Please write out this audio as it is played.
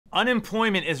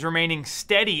Unemployment is remaining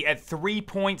steady at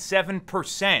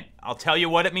 3.7%. I'll tell you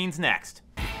what it means next.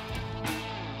 You're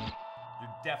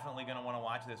definitely going to want to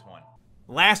watch this one.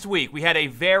 Last week, we had a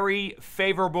very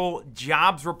favorable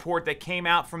jobs report that came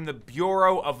out from the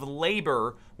Bureau of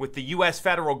Labor with the U.S.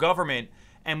 federal government,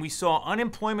 and we saw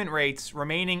unemployment rates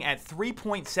remaining at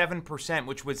 3.7%,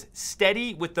 which was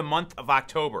steady with the month of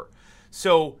October.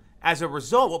 So, as a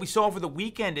result, what we saw over the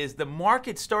weekend is the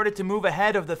market started to move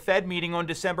ahead of the Fed meeting on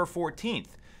December 14th.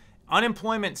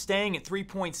 Unemployment staying at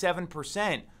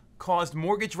 3.7% caused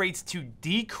mortgage rates to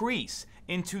decrease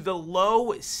into the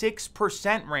low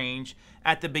 6% range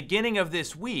at the beginning of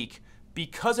this week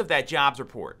because of that jobs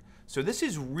report. So this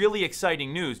is really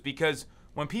exciting news because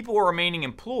when people are remaining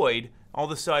employed, all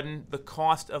of a sudden the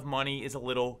cost of money is a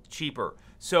little cheaper.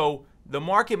 So the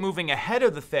market moving ahead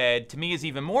of the Fed, to me, is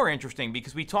even more interesting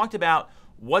because we talked about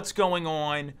what's going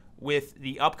on with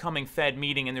the upcoming Fed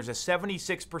meeting, and there's a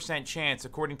 76% chance,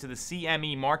 according to the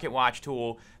CME Market Watch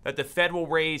tool, that the Fed will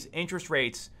raise interest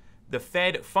rates, the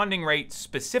Fed funding rate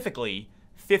specifically,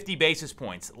 50 basis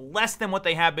points, less than what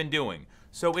they have been doing.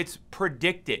 So it's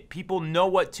predicted. People know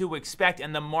what to expect,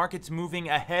 and the market's moving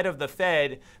ahead of the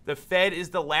Fed. The Fed is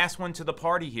the last one to the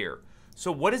party here.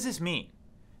 So what does this mean?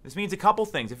 This means a couple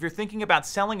things. If you're thinking about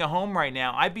selling a home right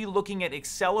now, I'd be looking at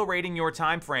accelerating your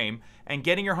time frame and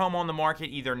getting your home on the market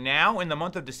either now in the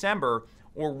month of December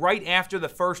or right after the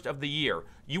first of the year.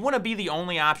 You want to be the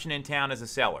only option in town as a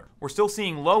seller. We're still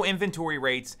seeing low inventory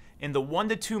rates in the 1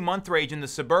 to 2 month range in the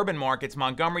suburban markets,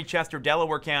 Montgomery, Chester,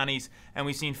 Delaware counties, and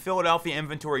we've seen Philadelphia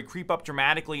inventory creep up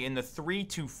dramatically in the 3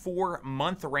 to 4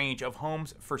 month range of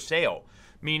homes for sale.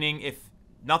 Meaning if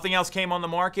nothing else came on the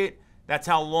market, that's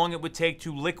how long it would take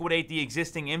to liquidate the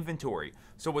existing inventory.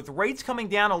 So with rates coming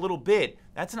down a little bit,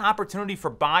 that's an opportunity for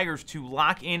buyers to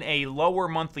lock in a lower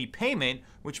monthly payment,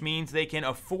 which means they can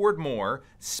afford more,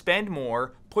 spend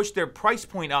more, push their price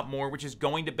point up more, which is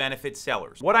going to benefit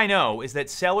sellers. What I know is that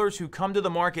sellers who come to the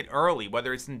market early,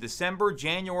 whether it's in December,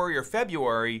 January, or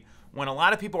February, when a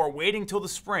lot of people are waiting till the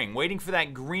spring, waiting for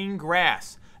that green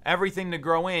grass, everything to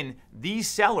grow in, these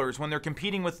sellers, when they're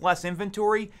competing with less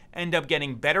inventory, end up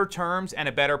getting better terms and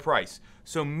a better price.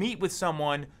 So meet with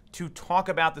someone to talk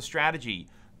about the strategy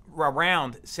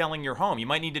around selling your home. You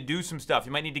might need to do some stuff.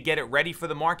 You might need to get it ready for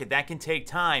the market. That can take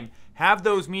time. Have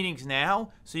those meetings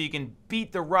now so you can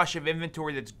beat the rush of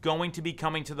inventory that's going to be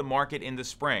coming to the market in the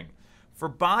spring. For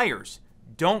buyers,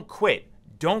 don't quit.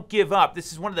 Don't give up.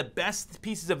 This is one of the best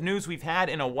pieces of news we've had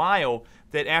in a while,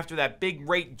 that after that big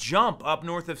rate jump up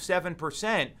north of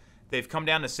 7%, they've come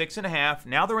down to 6.5.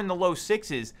 Now they're in the low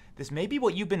 6s. This may be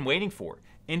what you've been waiting for.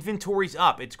 Inventory's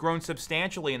up. It's grown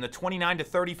substantially in the 29 to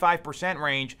 35%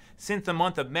 range since the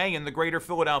month of May in the greater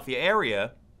Philadelphia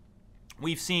area.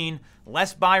 We've seen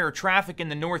less buyer traffic in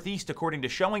the Northeast, according to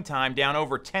Showing Time, down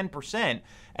over 10%.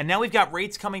 And now we've got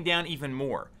rates coming down even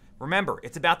more. Remember,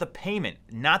 it's about the payment,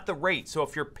 not the rate. So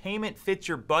if your payment fits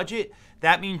your budget,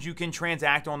 that means you can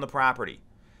transact on the property.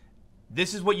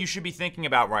 This is what you should be thinking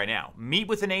about right now. Meet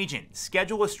with an agent,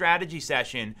 schedule a strategy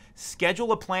session,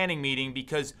 schedule a planning meeting,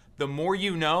 because the more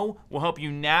you know will help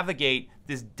you navigate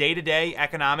this day-to-day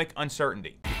economic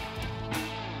uncertainty.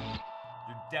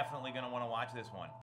 You're definitely going to want to watch this one.